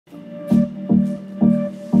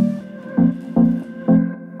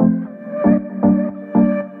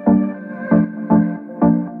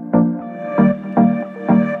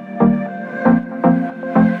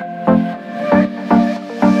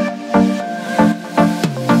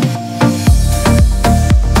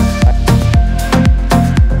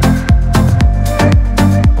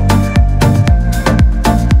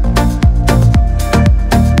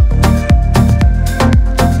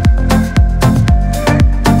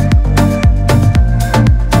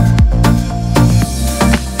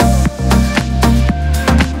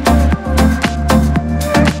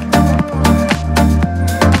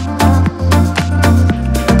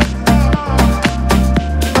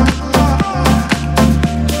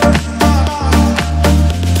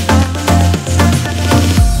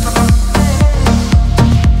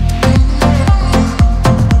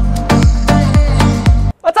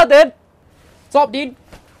What's up, dude?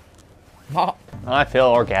 Oh, I feel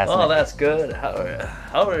orgasmic. oh, that's good. How's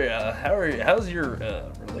your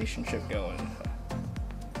relationship going?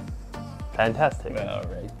 Fantastic. All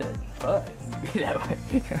right then. Fine.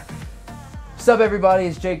 What's up, everybody?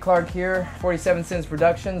 It's Jake Clark here, 47 Cents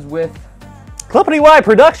Productions with... Clippity Y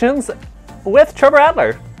Productions with Trevor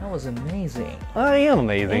Adler. That was amazing. I am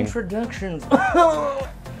amazing. Introductions.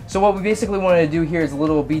 So what we basically wanted to do here is a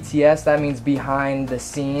little BTS. That means behind the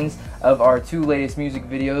scenes of our two latest music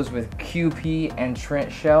videos with QP and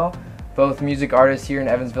Trent Shell, both music artists here in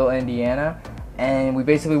Evansville, Indiana. And we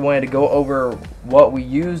basically wanted to go over what we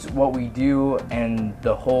use, what we do, and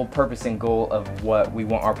the whole purpose and goal of what we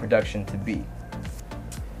want our production to be.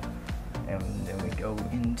 And then we go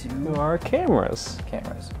into Our cameras.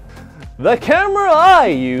 cameras. The camera I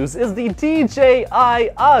use is the DJI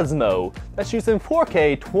Osmo that shoots in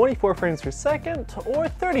 4K 24 frames per second or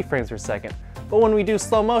 30 frames per second. But when we do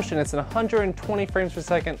slow motion, it's in 120 frames per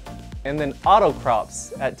second and then auto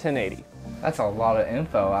crops at 1080. That's a lot of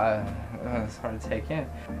info. It's hard to take in.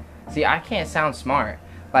 See, I can't sound smart.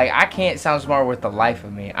 Like, I can't sound smart with the life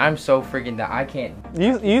of me. I'm so freaking dumb. I can't.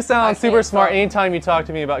 You sound super can't smart talk. anytime you talk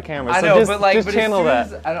to me about cameras. I so know, just, but like, just channel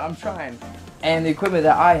that. I'm trying. And the equipment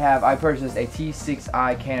that I have, I purchased a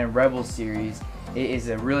T6i Canon Rebel series. It is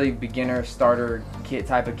a really beginner starter kit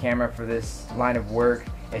type of camera for this line of work.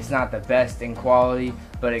 It's not the best in quality,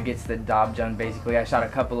 but it gets the job done basically. I shot a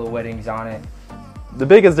couple of weddings on it. The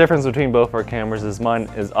biggest difference between both our cameras is mine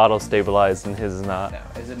is auto stabilized and his is not. No,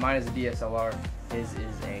 mine is a DSLR. His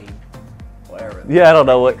is a whatever. Yeah, I don't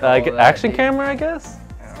know what call that, action dude. camera, I guess.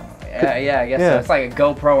 Yeah, I guess Yeah. so. It's like a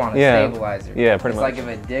GoPro on a Yeah. stabilizer. Yeah, pretty it's much. like if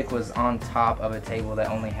a dick was on top of a table that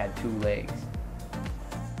only had two legs.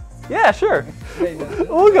 Yeah, sure.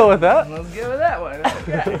 We'll go with that. Let's go with that one.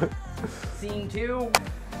 Okay. Scene 2.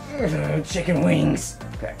 Chicken wings.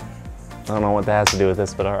 Okay. I don't know what that has to do with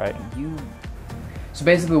this, but all right. So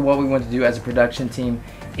basically what we want to do as a production team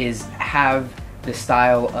is have the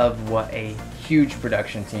style of what a huge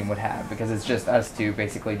production team would have, because it's just us two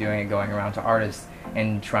basically doing it, going around to artists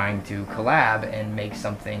and trying to collab and make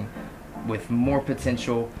something with more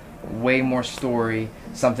potential, way more story,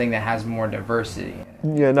 something that has more diversity.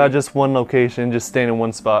 Yeah, not just one location, just staying in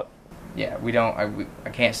one spot. Yeah, I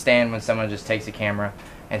can't stand when someone just takes a camera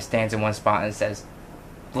and stands in one spot and says,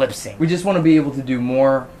 lip sync. We just want to be able to do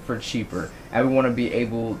more for cheaper, and we want to be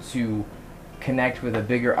able to connect with a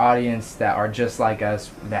bigger audience that are just like us,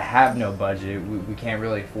 that have no budget. We can't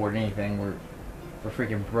really afford anything. We're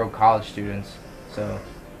freaking broke college students. So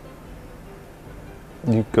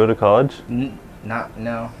You go to college? not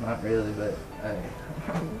really, but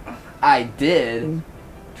I did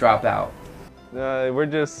drop out. We're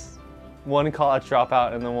just one college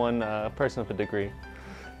dropout and then one person with a degree.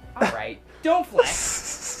 All right, don't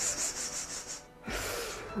flex.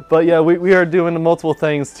 But yeah, we are doing multiple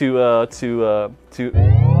things to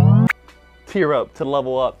tier up, to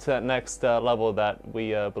level up to that next level that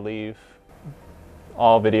we believe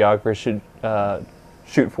all videographers should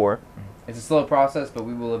shoot for. It's a slow process, but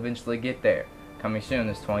we will eventually get there. Coming soon.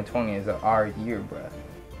 This 2020 is our year, bruh.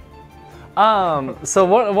 So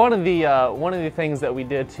one of the things that we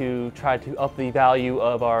did to try to up the value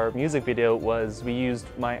of our music video was we used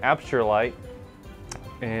my aperture light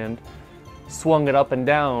and swung it up and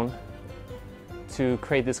down to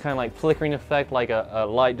create this kind of like flickering effect, like a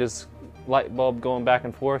light bulb going back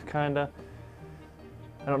and forth, kinda.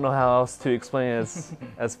 I don't know how else to explain it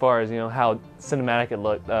as far as, you know, how cinematic it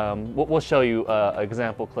looked. We'll show you an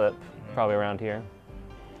example clip probably around here.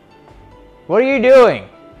 What are you doing?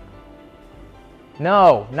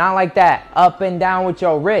 No, not like that. Up and down with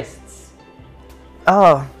your wrists.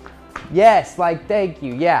 Oh, Yes, like thank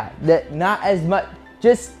you. Yeah, not as much.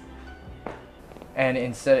 Just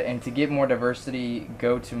And to get more diversity,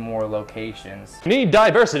 go to more locations. need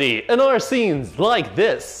diversity in our scenes like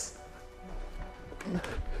this.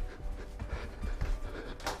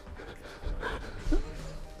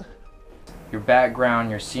 Your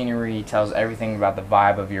background, your scenery tells everything about the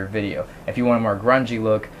vibe of your video. If you want a more grungy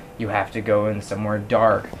look, you have to go in somewhere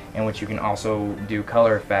dark, in which you can also do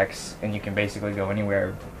color effects, and you can basically go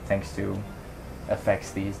anywhere thanks to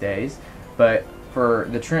effects these days. But for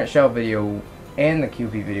the Trent Shell video and the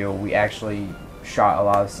QP video, we actually shot a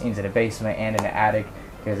lot of scenes in a basement and in an attic,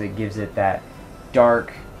 because it gives it that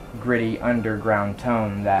dark, gritty underground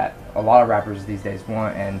tone that a lot of rappers these days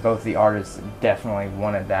want, and both the artists definitely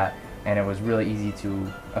wanted that, and it was really easy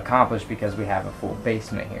to accomplish because we have a full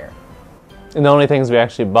basement here. And the only things we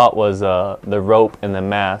actually bought was the rope and the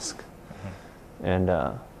mask. And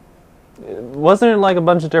wasn't it like a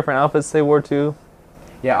bunch of different outfits they wore too?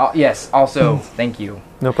 Yeah, yes, also, thank you.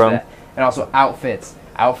 No for problem. that. And also outfits.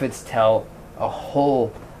 Outfits tell a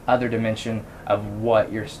whole other dimension of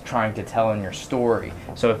what you're trying to tell in your story.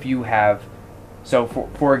 So if you have, so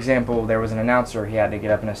for example, there was an announcer, he had to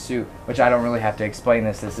get up in a suit, which I don't really have to explain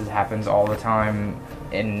this. This happens all the time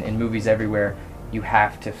in movies everywhere. You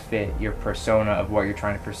have to fit your persona of what you're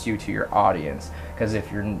trying to pursue to your audience. Because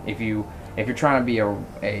if you're trying to be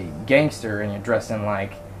a gangster and you're dressing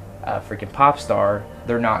like a freaking pop star,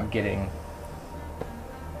 they're not getting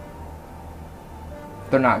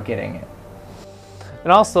it.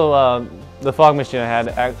 And also, the fog machine I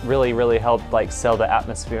had really helped like sell the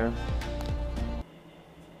atmosphere.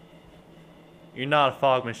 You're not a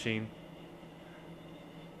fog machine.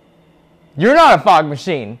 You're not a fog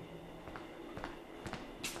machine.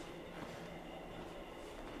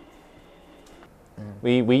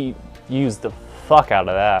 We used the fuck out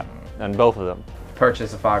of that on both of them.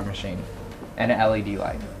 Purchase a fog machine and an LED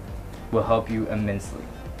light. Will help you immensely.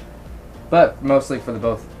 But mostly for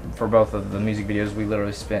both of the music videos, we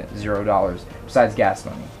literally spent $0 besides gas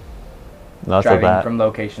money. Lots of Driving that. from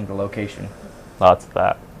location to location. Lots of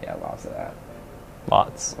that. Yeah, lots of that.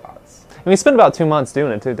 Lots. Lots. And we spent about 2 months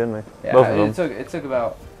doing it too, didn't we? Yeah, Both of them. it took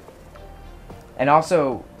about, and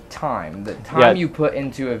also time. The time you put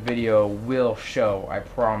into a video will show, I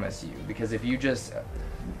promise you. Because if you just,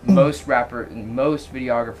 most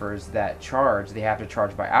videographers that charge, they have to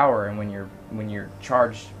charge by hour, and when you're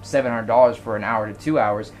charged $700 for an hour to 2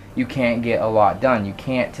 hours, you can't get a lot done. You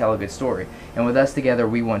can't tell a good story. And with us together,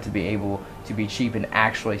 we want to be able to be cheap and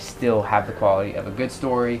actually still have the quality of a good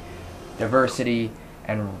story, diversity,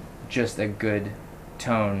 and just a good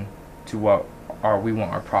tone to what we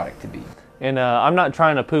want our product to be. And I'm not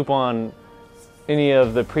trying to poop on any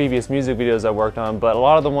of the previous music videos I worked on, but a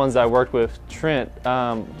lot of the ones I worked with Trent,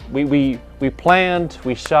 we planned,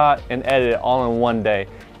 we shot, and edited all in one day.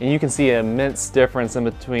 And you can see an immense difference in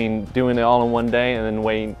between doing it all in one day and then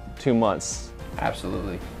waiting 2 months.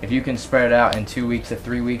 Absolutely. If you can spread it out in 2 weeks to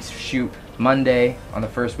 3 weeks, shoot Monday on the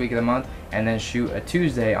first week of the month, and then shoot a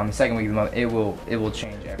Tuesday on the second week of the month, it will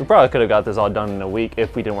change everything. We probably could have got this all done in a week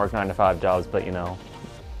if we didn't work 9 to 5 jobs, but you know.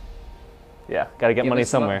 Yeah, gotta get money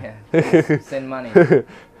somewhere. Yeah. Send money.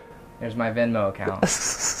 There's my Venmo account.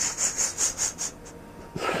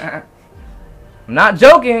 I'm not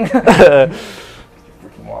joking.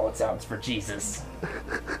 Freaking wallet's out. It's for Jesus.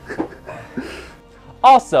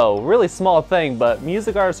 Also, really small thing, but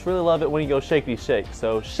music artists really love it when you go shakety shake.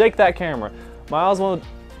 So shake that camera. My Osmo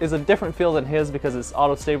is a different feel than his because it's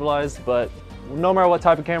auto stabilized, but no matter what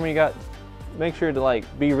type of camera you got, make sure to like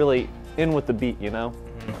be really in with the beat, you know?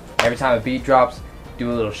 Every time a beat drops,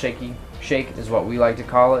 do a little shaky shake is what we like to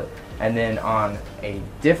call it. And then on a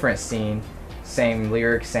different scene, same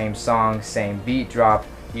lyric, same song, same beat drop,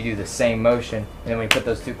 you do the same motion. And then when you put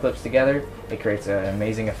those two clips together, it creates an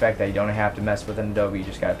amazing effect that you don't have to mess with in Adobe. You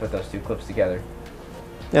just gotta put those two clips together.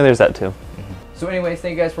 Yeah, there's that too. So anyways,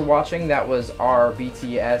 thank you guys for watching. That was our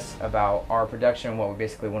BTS about our production, what we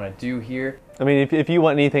basically want to do here. I mean, if you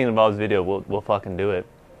want anything that involves video, we'll fucking do it.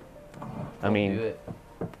 I mean, do it.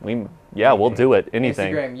 We'll do it.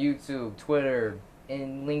 Anything. Instagram, YouTube, Twitter,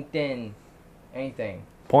 and LinkedIn, anything.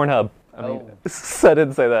 Pornhub. I mean, I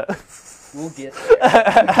didn't say that. We'll get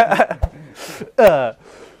there.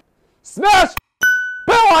 Smash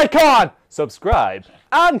bell icon, subscribe,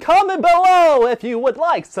 and comment below if you would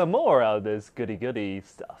like some more of this goody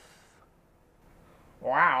stuff.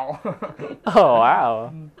 Wow. Oh,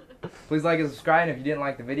 wow. Please like and subscribe, and if you didn't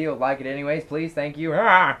like the video, like it anyways, please. Thank you.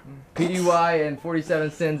 PDY and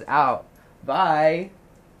 47 cents out. Bye.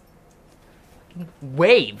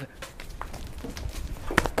 Wave.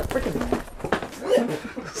 Freaking.